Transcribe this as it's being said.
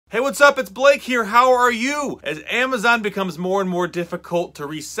Hey, what's up? It's Blake here. How are you? As Amazon becomes more and more difficult to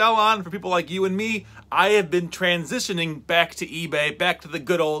resell on for people like you and me, I have been transitioning back to eBay, back to the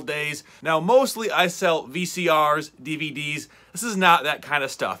good old days. Now, mostly I sell VCRs, DVDs. This is not that kind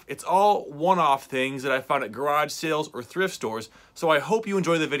of stuff. It's all one-off things that I found at garage sales or thrift stores, so I hope you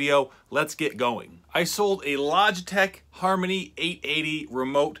enjoy the video. Let's get going. I sold a Logitech Harmony 880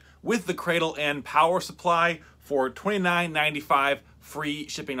 remote with the cradle and power supply for $29.95 free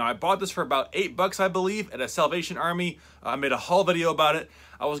shipping. Now, I bought this for about $8, I believe, at a Salvation Army. I made a haul video about it.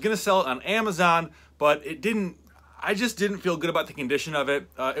 I was gonna sell it on Amazon, but I just didn't feel good about the condition of it.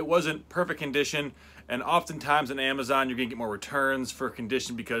 It wasn't perfect condition, and oftentimes on Amazon, you're gonna get more returns for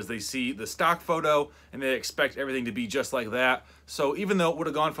condition because they see the stock photo and they expect everything to be just like that. So even though it would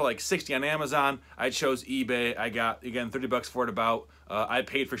have gone for like $60 on Amazon, I chose eBay. I got, again, $30 for it about. I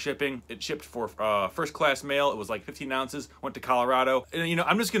paid for shipping. It shipped for first class mail. It was like 15 ounces, went to Colorado. And you know,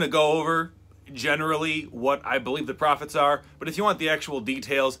 I'm just gonna go over generally what I believe the profits are, but if you want the actual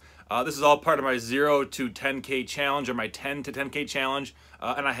details, this is all part of my 0 to 10K challenge, or my 10 to 10K challenge,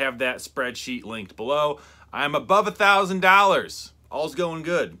 and I have that spreadsheet linked below. I'm above $1,000. All's going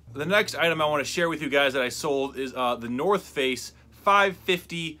good. The next item I want to share with you guys that I sold is the North Face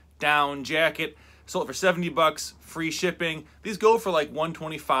 550 down jacket. Sold it for $70, free shipping. These go for like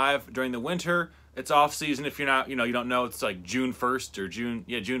 $125 during the winter. It's off season. If you're not, you don't know, it's like June 1st or June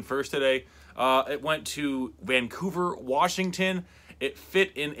 1st today. It went to Vancouver, Washington. It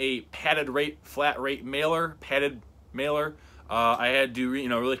fit in a padded rate, flat rate mailer, padded mailer. I had to,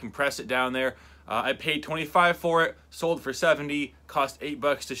 really compress it down there. I paid $25 for it, sold for $70, cost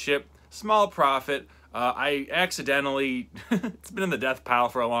 $8 to ship. Small profit. I accidentally, it's been in the death pile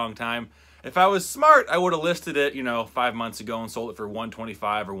for a long time. If I was smart, I would have listed it, 5 months ago and sold it for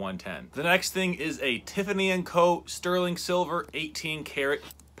 $125 or $110. The next thing is a Tiffany & Co. sterling silver 18 karat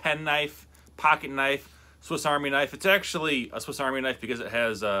pen knife, pocket knife, Swiss Army knife. It's actually a Swiss Army knife because it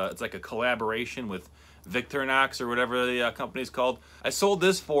has, it's like a collaboration with Victorinox or whatever the company's called. I sold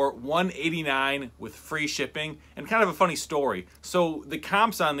this for $189 with free shipping, and kind of a funny story. So the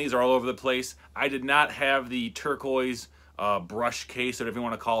comps on these are all over the place. I did not have the turquoise brush case, whatever you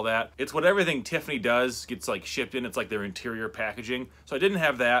want to call that. It's what everything Tiffany does gets like shipped in. It's like their interior packaging. So I didn't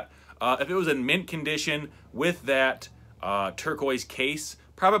have that. If it was in mint condition with that turquoise case,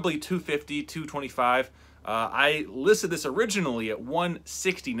 probably $250, $225. I listed this originally at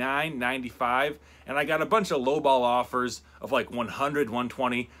 $169.95, and I got a bunch of lowball offers of like $100,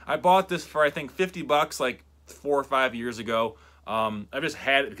 $120. I bought this for I think $50 like 4 or 5 years ago. I just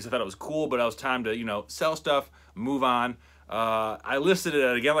had it because I thought it was cool, but it was time to sell stuff, move on. I listed it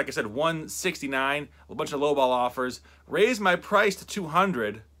at, again, like I said, $169, a bunch of lowball offers, raised my price to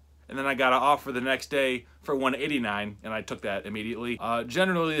 $200, and then I got an offer the next day for $189, and I took that immediately.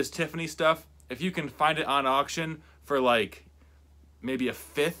 Generally, this Tiffany stuff, if you can find it on auction for like maybe a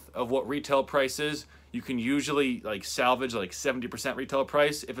fifth of what retail price is, you can usually like salvage like 70% retail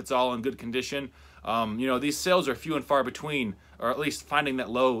price if it's all in good condition. These sales are few and far between, or at least finding that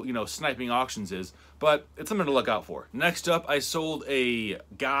low, sniping auctions is, but it's something to look out for. Next up, I sold a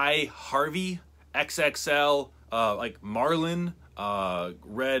Guy Harvey XXL, like Marlin,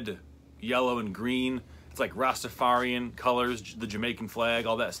 red, yellow, and green. It's like Rastafarian colors, the Jamaican flag,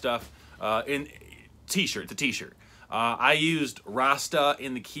 all that stuff. In t-shirt, the t-shirt. I used Rasta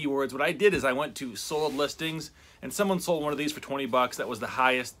in the keywords. What I did is I went to sold listings, and someone sold one of these for $20. That was the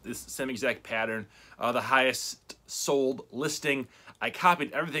highest, this same exact pattern, the highest sold listing. I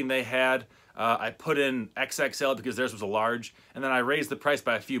copied everything they had. I put in XXL because theirs was a large, and then I raised the price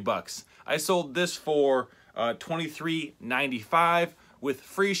by a few bucks. I sold this for $23.95 with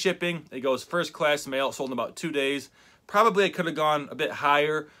free shipping. It goes first class mail. It sold in about 2 days. Probably I could have gone a bit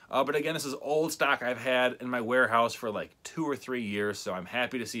higher, but again, this is old stock I've had in my warehouse for like 2 or 3 years, so I'm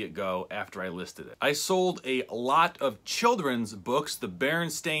happy to see it go after I listed it. I sold a lot of children's books, the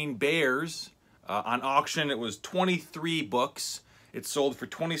Berenstain Bears. On auction, it was 23 books. It sold for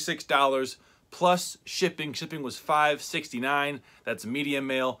 $26 plus shipping. Shipping was $5.69. That's medium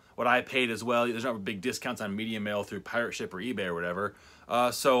mail, what I paid as well. There's not big discounts on medium mail through Pirate Ship or eBay or whatever.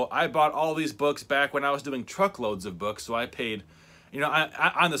 So I bought all these books back when I was doing truckloads of books, so I paid,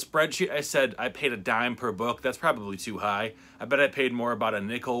 on the spreadsheet I said I paid $0.10 per book. That's probably too high. I bet I paid more, about a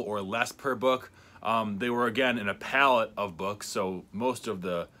nickel or less per book. They were, again, in a pallet of books, so most of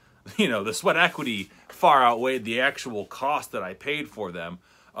the, the sweat equity far outweighed the actual cost that I paid for them.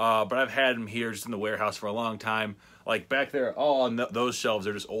 But I've had them here just in the warehouse for a long time. Like back there, all on those shelves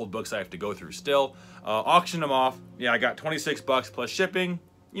are just old books I have to go through still. Auctioned them off. Yeah, I got $26 plus shipping.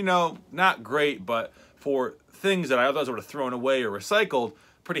 Not great, but for things that I otherwise would have thrown away or recycled,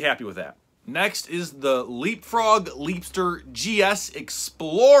 pretty happy with that. Next is the Leapfrog Leapster GS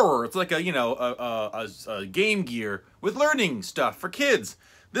Explorer. It's like a, you know, a Game Gear with learning stuff for kids.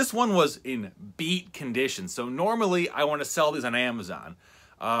 This one was in beat condition, so normally I want to sell these on Amazon.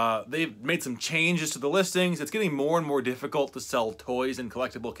 They've made some changes to the listings. It's getting more and more difficult to sell toys in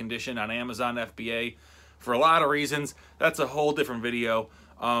collectible condition on Amazon FBA for a lot of reasons. That's a whole different video.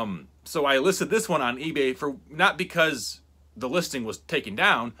 So I listed this one on eBay for not because the listing was taken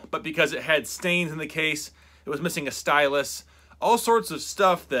down, but because it had stains in the case, it was missing a stylus, all sorts of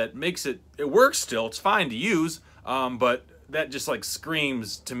stuff that makes it works still, it's fine to use, but that just like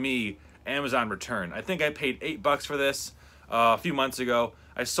screams to me Amazon return. I think I paid $8 for this a few months ago.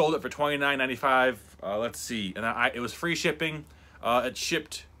 I sold it for $29.95. Let's see, and it was free shipping. It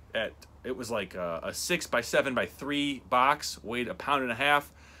shipped at, it was like a 6x7x3 box, weighed 1.5 pounds.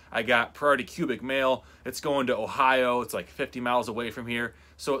 I got priority cubic mail. It's going to Ohio. It's like 50 miles away from here.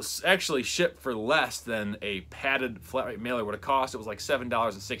 So it's actually shipped for less than a padded flat rate mailer would have cost. It was like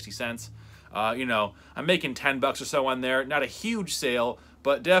 $7.60. You know, I'm making $10 or so on there. Not a huge sale,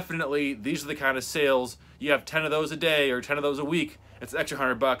 but definitely these are the kind of sales. You have 10 of those a day or 10 of those a week. It's an extra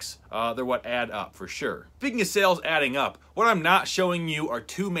 $100. They're what add up for sure. Speaking of sales adding up, what I'm not showing you are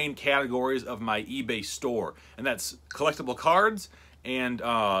two main categories of my eBay store, and that's collectible cards and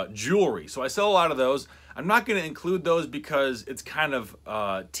jewelry. So I sell a lot of those. I'm not going to include those because it's kind of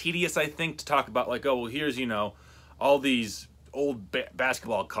tedious, I think, to talk about like, oh, well, here's, you know, all these old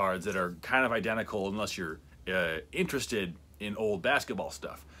basketball cards that are kind of identical unless you're interested in old basketball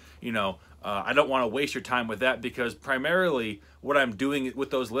stuff. You know, I don't want to waste your time with that because primarily what I'm doing with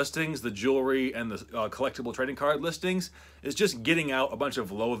those listings, the jewelry and the collectible trading card listings, is just getting out a bunch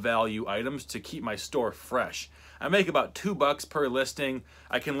of low value items to keep my store fresh. I make about $2 per listing.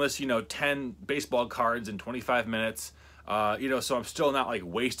 I can list, you know, 10 baseball cards in 25 minutes. You know, so I'm still not like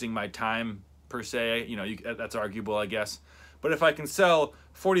wasting my time per se. You know, that's arguable, I guess. But if I can sell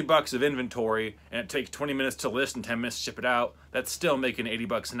 $40 of inventory and it takes 20 minutes to list and 10 minutes to ship it out, that's still making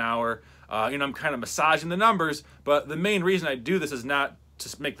 $80 an hour. You know, I'm kind of massaging the numbers, but the main reason I do this is not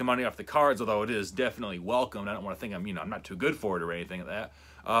to make the money off the cards, although it is definitely welcomed. I don't want to think I'm, you know, I'm not too good for it or anything like that.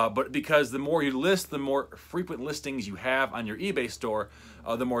 But because the more you list, the more frequent listings you have on your eBay store,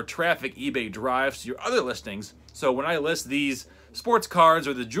 the more traffic eBay drives to your other listings. So when I list these sports cards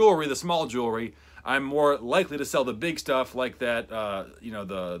or the jewelry, the small jewelry, I'm more likely to sell the big stuff like that, you know,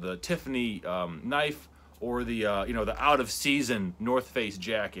 the Tiffany knife or the, you know, the out-of-season North Face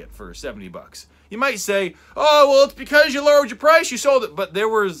jacket for $70. You might say, oh, well, it's because you lowered your price, you sold it. But there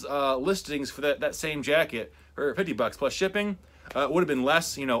was listings for that same jacket for $50 plus shipping. It would have been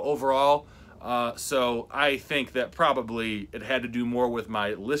less, you know, overall. So I think that probably it had to do more with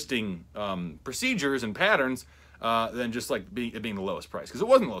my listing procedures and patterns than just like it being the lowest price, because it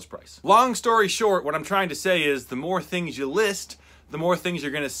wasn't the lowest price. Long story short, what I'm trying to say is the more things you list, the more things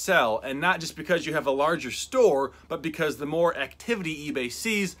you're going to sell, and not just because you have a larger store, but because the more activity eBay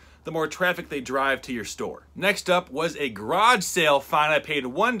sees, the more traffic they drive to your store. Next up was a garage sale find. I paid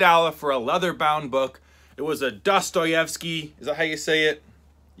 $1 for a leather-bound book. It was a Dostoevsky, is that how you say it?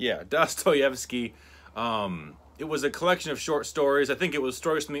 Yeah, Dostoevsky. It was a collection of short stories. I think it was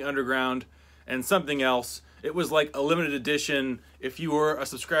Stories from the Underground and something else. It was like a limited edition. If you were a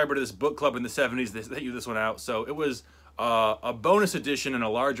subscriber to this book club in the 70s, they sent you this one out. So it was a bonus edition in a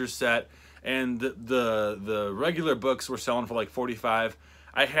larger set, and the regular books were selling for like $45.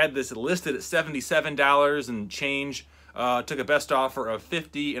 I had this listed at $77 and change. Took a best offer of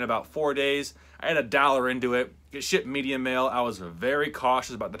 $50 in about 4 days. I had $1 into it. It shipped medium mail. I was very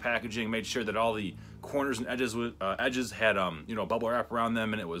cautious about the packaging. Made sure that all the corners and edges had you know, bubble wrap around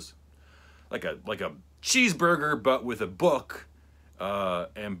them, and it was like a cheeseburger but with a book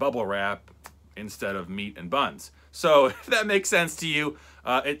and bubble wrap instead of meat and buns. So if that makes sense to you,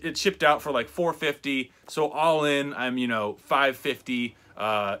 it shipped out for like $4.50. So all in, I'm, you know, $5.50.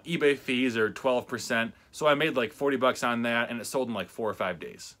 eBay fees are 12%. So I made like $40 on that, and it sold in like 4 or 5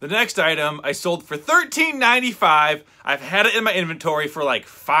 days. The next item I sold for $13.95. I've had it in my inventory for like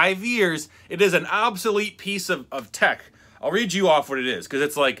 5 years. It is an obsolete piece of tech. I'll read you off what it is, because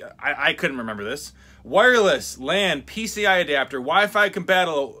it's like, I couldn't remember this. Wireless LAN PCI adapter, Wi-Fi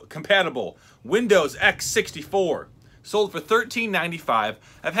compatible, Windows X64. Sold for $13.95.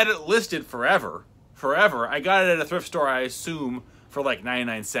 I've had it listed forever. I got it at a thrift store, I assume, for like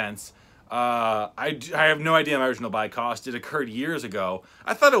 99 cents. I have no idea my original buy cost. It occurred years ago.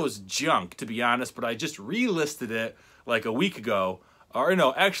 I thought it was junk, to be honest, but I just relisted it like a week ago. Or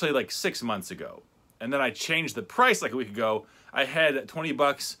no, actually like 6 months ago. And then I changed the price like a week ago. I had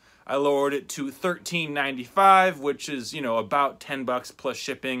 $20 I lowered it to $13.95, which is, you know, about 10 bucks plus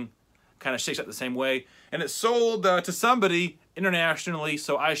shipping. Kind of shakes out the same way. And it sold to somebody internationally,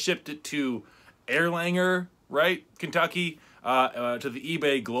 so I shipped it to Erlanger, right, Kentucky, to the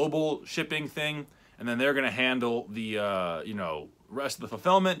eBay global shipping thing, and then they're going to handle the, you know, rest of the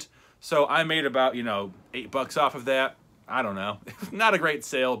fulfillment. So I made about, you know, 8 bucks off of that. I don't know. Not a great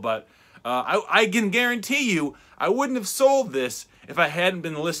sale, but I can guarantee you I wouldn't have sold this if I hadn't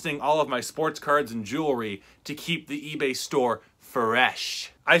been listing all of my sports cards and jewelry to keep the eBay store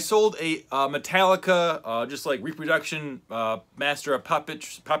fresh. I sold a Metallica, just like reproduction, Master of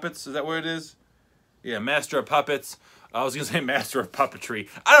Puppets. Is that what it is? Yeah, Master of Puppets. I was gonna say Master of Puppetry.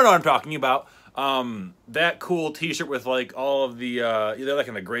 I don't know what I'm talking about. That cool t-shirt with like all of the, they're like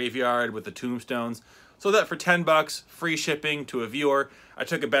in the graveyard with the tombstones. So that for 10 bucks, free shipping to a viewer. I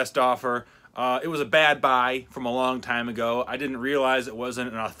took a best offer. It was a bad buy from a long time ago. I didn't realize it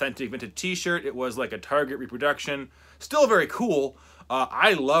wasn't an authentic vintage t-shirt. It was like a Target reproduction. Still very cool.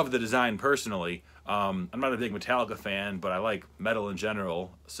 I love the design personally. I'm not a big Metallica fan, but I like metal in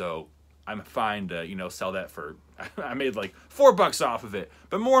general. So I'm fine to, you know, sell that for, I made like 4 bucks off of it.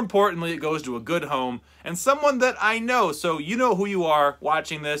 But more importantly, it goes to a good home and someone that I know. So you know who you are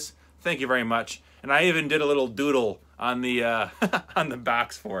watching this. Thank you very much. And I even did a little doodle on the on the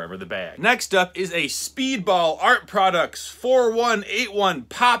box for him, or the bag. Next up is a Speedball Art Products 4181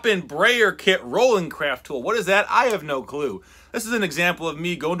 Pop-In Brayer Kit Rolling Craft Tool. What is that? I have no clue. This is an example of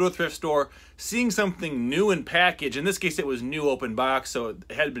me going to a thrift store, seeing something new in package. In this case, it was new open box, so it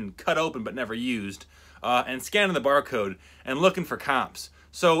had been cut open but never used, and scanning the barcode and looking for comps.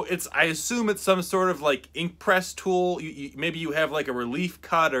 So it's, I assume it's some sort of like ink press tool. Maybe you have like a relief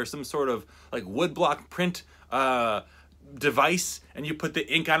cut or some sort of like woodblock print device, and you put the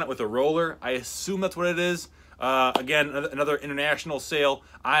ink on it with a roller. I assume that's what it is. Again, another international sale.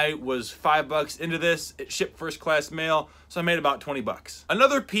 I was 5 bucks into this. It shipped first class mail, so I made about 20 bucks.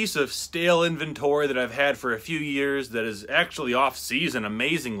 Another piece of stale inventory that I've had for a few years that is actually off season,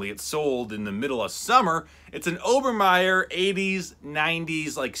 amazingly. It sold in the middle of summer. It's an Obermeyer 80s,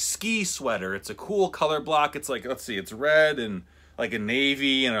 90s like ski sweater. It's a cool color block. It's like, let's see, it's red and like a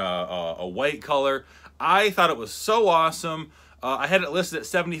navy and a white color. I thought it was so awesome. I had it listed at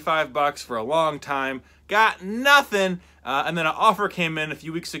 75 bucks for a long time. Got nothing. And then an offer came in a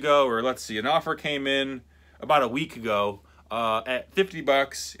few weeks ago, or let's see, an offer came in about a week ago at 50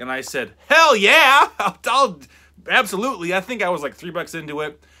 bucks. And I said, hell yeah, I'll absolutely. I think I was like 3 bucks into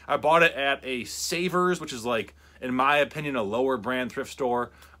it. I bought it at a Savers, which is like, in my opinion, a lower brand thrift store.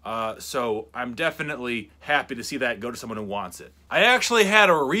 So I'm definitely happy to see that go to someone who wants it. I actually had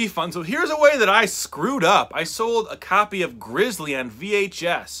a refund, so here's a way that I screwed up. I sold a copy of Grizzly on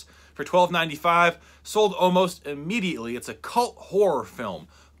VHS for $12.95, sold almost immediately. It's a cult horror film.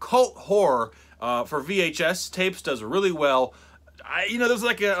 Cult horror for VHS tapes does really well. You know, there's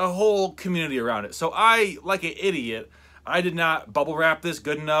like a whole community around it. So I, like an idiot, I did not bubble wrap this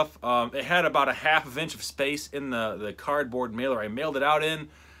good enough. It had about a ½ inch of space in the cardboard mailer I mailed it out in.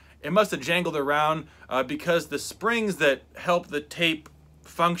 It must have jangled around because the springs that help the tape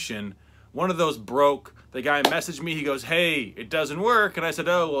function, one of those broke. The guy messaged me, he goes, hey, it doesn't work. And I said,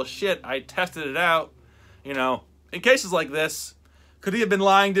 oh, well, shit, I tested it out. You know, in cases like this, could he have been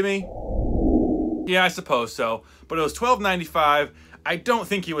lying to me? Yeah, I suppose so. But it was $12.95. I don't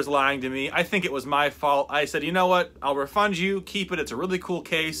think he was lying to me. I think it was my fault. I said, you know what? I'll refund you. Keep it. It's a really cool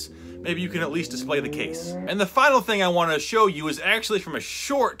case. Maybe you can at least display the case. And the final thing I want to show you is actually from a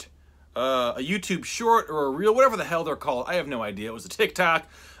short, a YouTube short or a reel, whatever the hell they're called. I have no idea. It was a TikTok.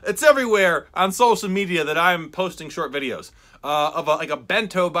 It's everywhere on social media that I'm posting short videos of like a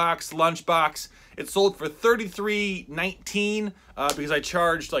bento box, lunch box. It sold for $33.19 because I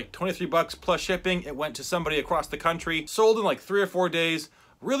charged like 23 bucks plus shipping. It went to somebody across the country. Sold in like 3 or 4 days.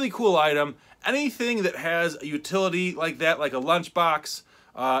 Really cool item. Anything that has a utility like that, like a lunch box,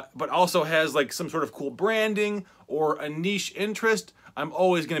 but also has like some sort of cool branding or a niche interest, I'm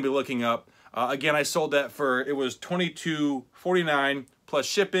always going to be looking up. Again, I sold that for, it was $22.49 plus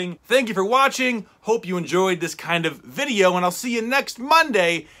shipping. Thank you for watching. Hope you enjoyed this kind of video, and I'll see you next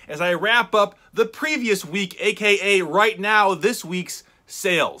Monday as I wrap up the previous week, aka right now, this week's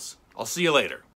sales. I'll see you later.